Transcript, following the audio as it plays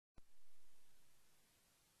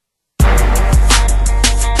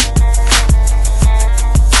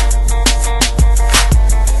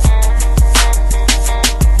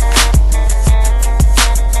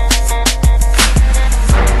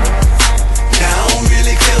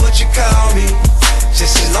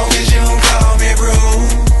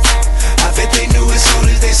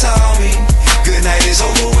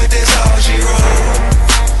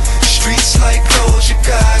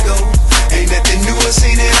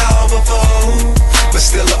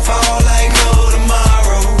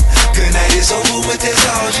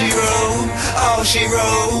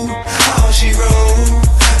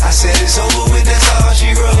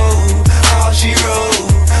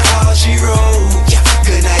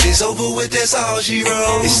is over with, that's all she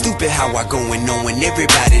wrote. It's stupid how I go and knowing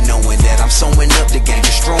everybody knowing that I'm sewing up the game,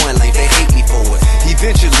 destroying like they hate me for it.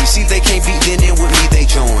 Eventually, see they can't beat, then in with me they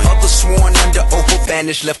join. Others sworn under oath,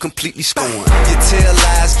 banished, left completely scorned. You tell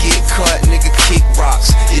lies, get caught, nigga kick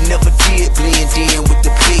rocks. You never did blend in with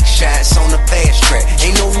the big shots on the fast track.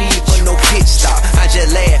 Ain't no need for no pit stop. I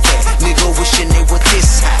just laugh at nigga wishing they were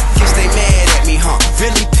this high. Guess they mad at me, huh?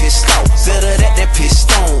 Really pissed off. Better that than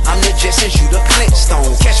pissed on. I'm the Jetsons, you the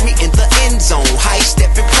Flintstone. Catch me in the end zone. High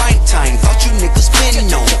step in prime time. Thought you niggas been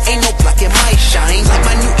known. Ain't no block in my shine. Like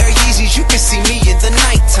my new Air Yeezys, you can see me in the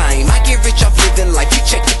nighttime. I get rich off living life. You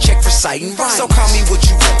check the check for citing rhymes. So call me what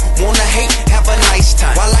you want. Wanna hate? Have a nice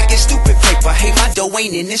time. While I get stupid paper, hey, my dough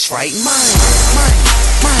ain't in this right mind.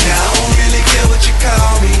 Now I don't really care what you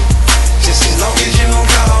call me, just as long as you don't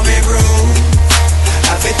call me rude.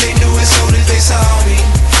 I bet they knew as soon as they saw me.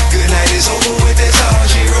 Good night is over with, that's all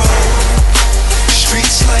she wrote.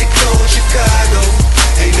 Streets like gold, Chicago.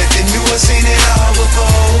 Ain't nothing new, I seen it all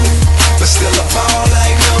before. But still I fall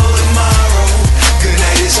like no tomorrow. Good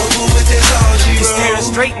night is over with, that's all she wrote. Staring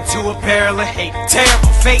straight into a barrel of hate.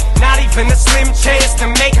 Terrible fate, not even a slim chance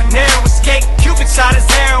to make a narrow escape. Cupid shot his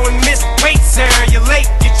arrow and missed. Wait, Sarah, you're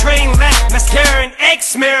late. Your train left, mascara and egg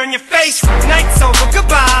smear on your face. Night's over,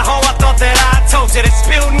 goodbye. Oh, I thought that I told you that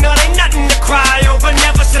spilled nut ain't nothing to cry over.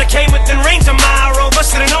 Never should've came within range of my rover.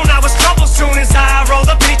 Should've known I was trouble soon as I rolled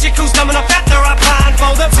up. Any chick who's coming up after I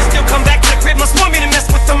blindfold up. She still come back to the crib, must want me to mess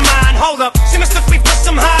with the mind. Hold up, she must have me for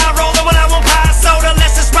some high roller when I won't buy soda.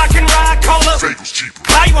 Let's just rock and ride cola.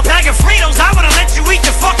 Buy you a bag of Fritos, I would've let you eat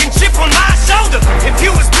the fucking chip on my shoulder. If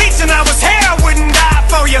you was bleaching, I was hair, I wouldn't die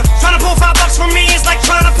for you. Trying to pull $5 from me is like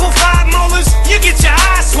trying to pull 5 molars. You get your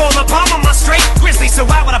eyes swollen, palm on my straight grizzly. So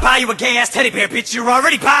why would I buy you a gay ass teddy bear, bitch? You're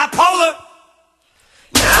already bipolar.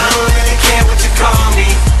 Now I don't really care what you call me.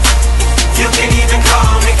 You can even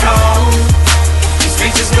call me cold. These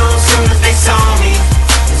bitches know as soon as they saw me.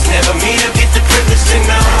 It's never me to get the privilege to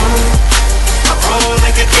know. I roll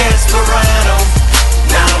like a desperado.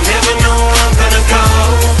 Now I'll never know where I'm gonna go.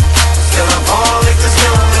 Still I ball like there's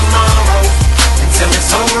no tomorrow. Until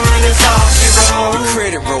it's over and it's all she wrote. The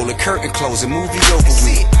credit roller, curtain closing, movie over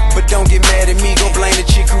with. But don't get mad at me, go blame the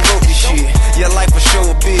chick who wrote this shit. Your life will show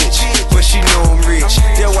a bitch, but she know I'm rich.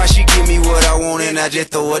 That's why she give me what I want and I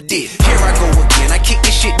just throw a dick. Here I go again, I kick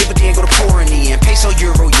this shit, never then go to pouring in. Peso,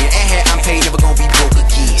 euro, yen, I'm paid, never gonna be broke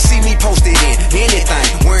again. See me posted in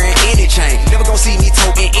anything, wearing any chain. Never gonna see me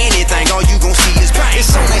toting anything, all you gon' see is pain.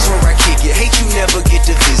 It's so nice where I kick it, hate you never get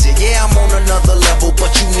to visit. Yeah, I'm on another level,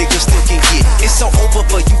 but you niggas still can get it. It's so over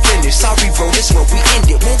for you finished, sorry bro, this where we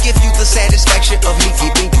end it. Won't give you the satisfaction of me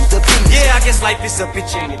giving you the business. Yeah, I guess life is a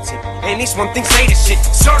bitch, ain't it? And these one thing say this shit.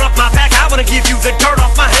 Shirt off my back, I wanna give you the dirt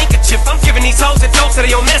off my handkerchief. I'm giving these hoes a dose of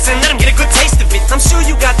your medicine, let them get a good taste of it. I'm sure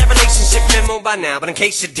you got that relationship memo by now, but in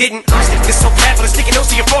case you didn't, I'll stick this so bad for the sticky nose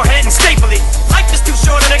to your forehead and staple it. Life is too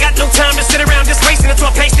short and I got no time to sit around just wasting it. So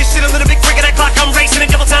I pace this shit a little bit quicker, that clock I'm racing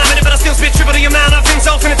it, double time in it, but I still spit triple the amount of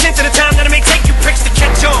insults and attention to the time that it may take you pricks to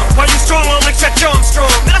catch on. While you strong on like stretch on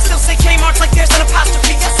strong, but I still say Kmart's like there's an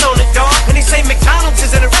apostrophe S on it, dog. And they say McDonald's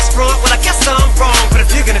is in a restaurant, well I guess I'm wrong. But if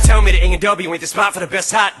you're gonna tell me that A&W ain't the spot for the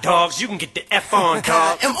best hot dogs, you can get the F on,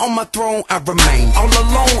 dog. I am on my throne, I remain all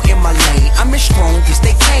alone in my lane. I'm as strong as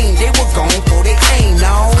they came, they were gone for they came. No,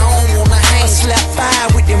 I don't wanna hang, slap fire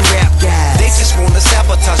with them rap guys. They just wanna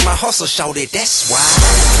sabotage my hustle, shout it, that's why.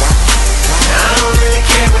 I don't really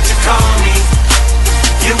care what you call me.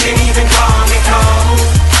 You can even call me cold.